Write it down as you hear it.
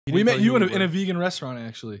We met you in a vegan restaurant,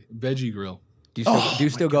 actually. Veggie Grill. Do you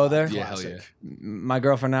still go there? Yeah, hell yeah. My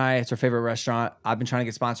girlfriend and I, it's her favorite restaurant. I've been trying to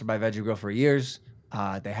get sponsored by Veggie Grill for years.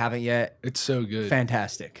 They haven't yet. It's so good.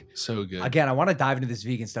 Fantastic. So good. Again, I want to dive into this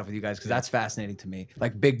vegan stuff with you guys because that's fascinating to me.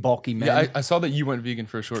 Like big, bulky men. Yeah, I saw that you went vegan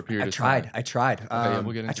for a short period of time. I tried. Okay, yeah,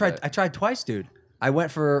 we'll get into that. I tried twice, dude. I went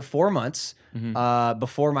for 4 months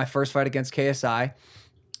before my first fight against KSI.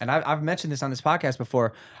 And I've mentioned this on this podcast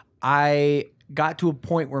before. I got to a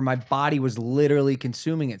point where my body was literally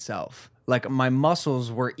consuming itself. Like my muscles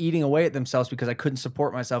were eating away at themselves because I couldn't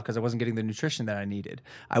support myself because I wasn't getting the nutrition that I needed.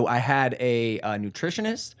 I had a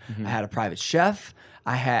nutritionist. I had a private chef.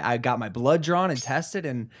 I got my blood drawn and tested.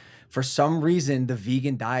 And for some reason, the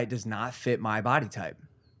vegan diet does not fit my body type.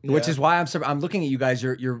 Yeah. Which is why I'm looking at you guys.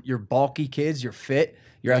 You're bulky kids. You're fit.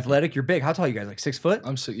 You're athletic. You're big. How tall are you guys? Like 6 foot?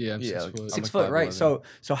 I'm 6 foot. 6 foot, right? So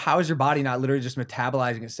how is your body not literally just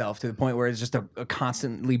metabolizing itself to the point where it's just a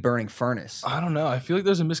constantly burning furnace? I don't know. I feel like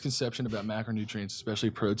there's a misconception about macronutrients,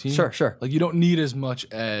 especially protein. Sure. Like you don't need as much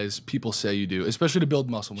as people say you do, especially to build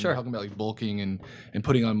muscle. When you're talking about like bulking and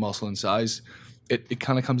putting on muscle and size, it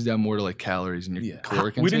kind of comes down more to like calories and your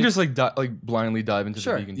caloric intake. We didn't just like blindly dive into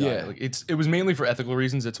the vegan diet. Like it was mainly for ethical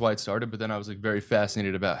reasons. That's why it started. But then I was like very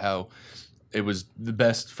fascinated about how it was the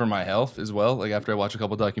best for my health as well. Like after I watched a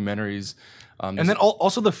couple documentaries, and then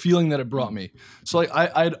also the feeling that it brought me. So like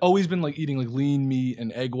I'd always been like eating like lean meat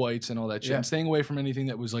and egg whites and all that shit, and staying away from anything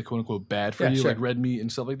that was like quote unquote bad for you, like red meat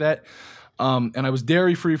and stuff like that. And I was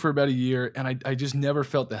dairy free for about a year, and I just never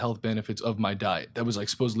felt the health benefits of my diet that was like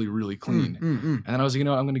supposedly really clean. And then I was like, you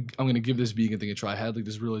know, I'm gonna give this vegan thing a try. I had like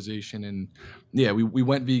this realization, and yeah, we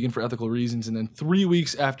went vegan for ethical reasons. And then 3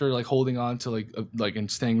 weeks after like holding on to like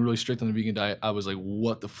and staying really strict on the vegan diet, I was like,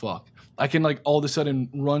 what the fuck? I can like all of a sudden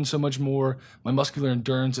run so much more. My muscular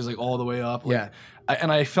endurance is like all the way up. Like,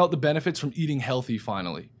 and I felt the benefits from eating healthy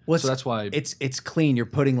finally. So that's why it's clean. You're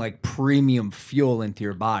putting like premium fuel into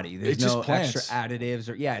your body. There's it's no just plants. extra additives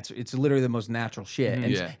or it's literally the most natural shit.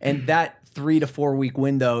 And that 3 to 4 week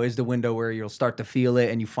window is the window where you'll start to feel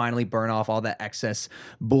it and you finally burn off all that excess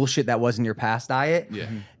bullshit that was in your past diet.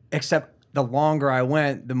 Except the longer I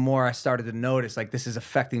went, the more I started to notice like this is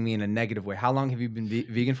affecting me in a negative way. How long have you been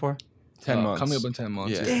vegan for? 10 months. Coming up in 10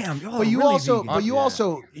 months. Yeah. Damn, but you really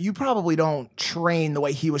also you probably don't train the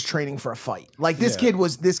way he was training for a fight. Like this kid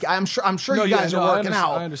was this guy. I'm sure you guys are working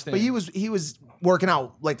out. I understand. But he was working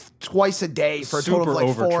out like twice a day for a total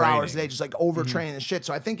of like 4 hours a day, just like overtraining and shit.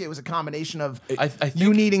 So I think it was a combination of I think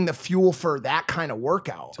you needing the fuel for that kind of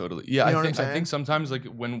workout. Totally. Yeah, You know I think sometimes like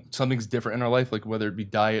when something's different in our life, like whether it be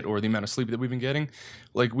diet or the amount of sleep that we've been getting,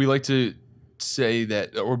 like we like to say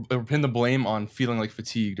that or pin the blame on feeling like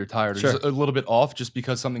fatigued or tired or just a little bit off just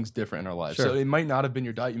because something's different in our lives. So it might not have been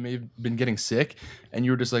your diet. You may have been getting sick and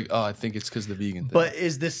you were just like, oh, I think it's because of the vegan thing. But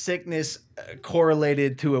is this sickness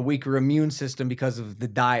correlated to a weaker immune system because of the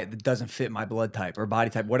diet that doesn't fit my blood type or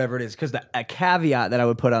body type, whatever it is? Because a caveat that I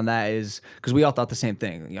would put on that is, because we all thought the same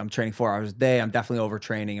thing. You know, I'm training 4 hours a day. I'm definitely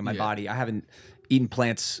overtraining in my body. I haven't eaten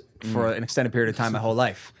plants for an extended period of time my whole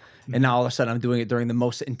life. And now all of a sudden I'm doing it during the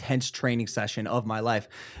most intense training session of my life.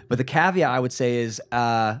 But the caveat I would say is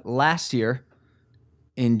last year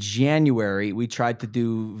in January, we tried to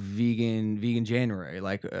do vegan January.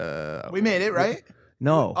 Like we made it, right?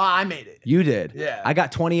 No. Oh, I made it. You did. Yeah. I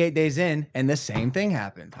got 28 days in and the same thing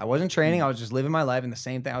happened. I wasn't training. I was just living my life and the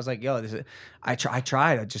same thing. I was like, yo, I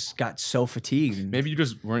tried. I just got so fatigued. Maybe you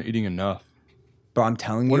just weren't eating enough. Bro, I'm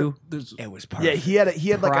telling you, it was perfect. Yeah, he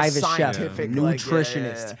had like a private scientific chef,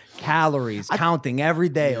 nutritionist, calories, counting every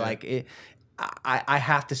day. Like it, I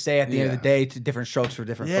have to say at the end of the day, to different strokes for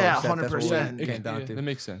different folks. 100%. It came down to. That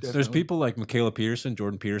makes sense. Definitely. There's people like Michaela Peterson,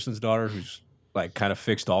 Jordan Peterson's daughter, who's like kind of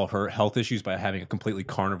fixed all of her health issues by having a completely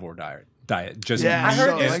carnivore diet. Just I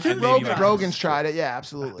heard this too. Rogan's tried it. Yeah,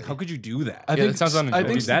 absolutely. How could you do that? I think I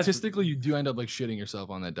think statistically you do end up like shitting yourself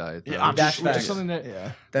on that diet. Though. Yeah, that's facts. Something that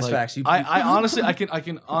that's like, facts. I honestly I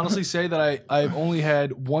can honestly say that I've only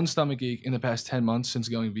had one stomach ache in the past 10 months since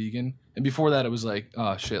going vegan. And before that, it was like,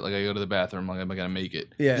 oh shit, like I go to the bathroom, like am I gonna make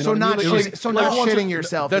it? Yeah. So not shitting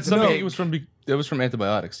yourself. That stomach ache was from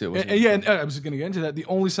antibiotics too. And I was gonna get into that. The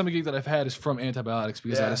only stomach ache that I've had is from antibiotics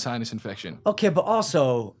because I had a sinus infection. Okay, but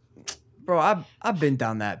also, bro, I've been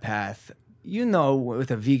down that path. You know,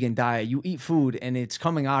 with a vegan diet, you eat food and it's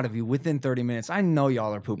coming out of you within 30 minutes. I know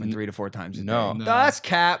y'all are pooping 3 to 4 times a day. No, that's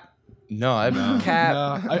cap. No,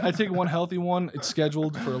 cap. I take one healthy one. It's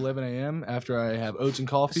scheduled for 11 a.m. after I have oats and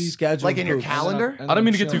coffee. Scheduled like in your calendar? And I don't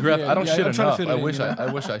mean to get too graphic. I don't shit I'm trying to enough. fit it I in, wish you know?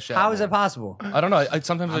 I wish I shat. How is that possible? I don't know. I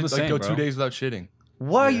sometimes I same, go bro. 2 days without shitting.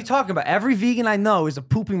 What are you talking about? Every vegan I know is a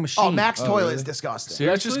pooping machine. Oh, Mac's toilet is disgusting.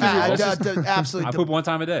 Seriously? Absolutely. I poop one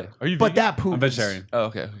time a day. Are you? But vegan? that poop. I'm vegetarian. Oh,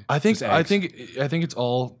 okay. I think it's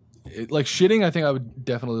all like shitting. I think I would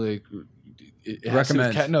definitely like. It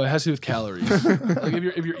Recommend. No, it has to do with calories. Like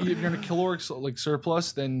if you're in a caloric like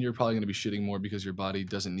surplus, then you're probably going to be shitting more because your body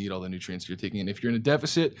doesn't need all the nutrients you're taking in. If you're in a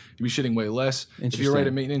deficit, you'll be shitting way less. If you're right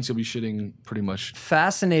at maintenance, you'll be shitting pretty much.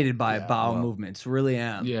 Fascinated by bowel movements, really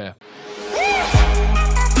am. Yeah.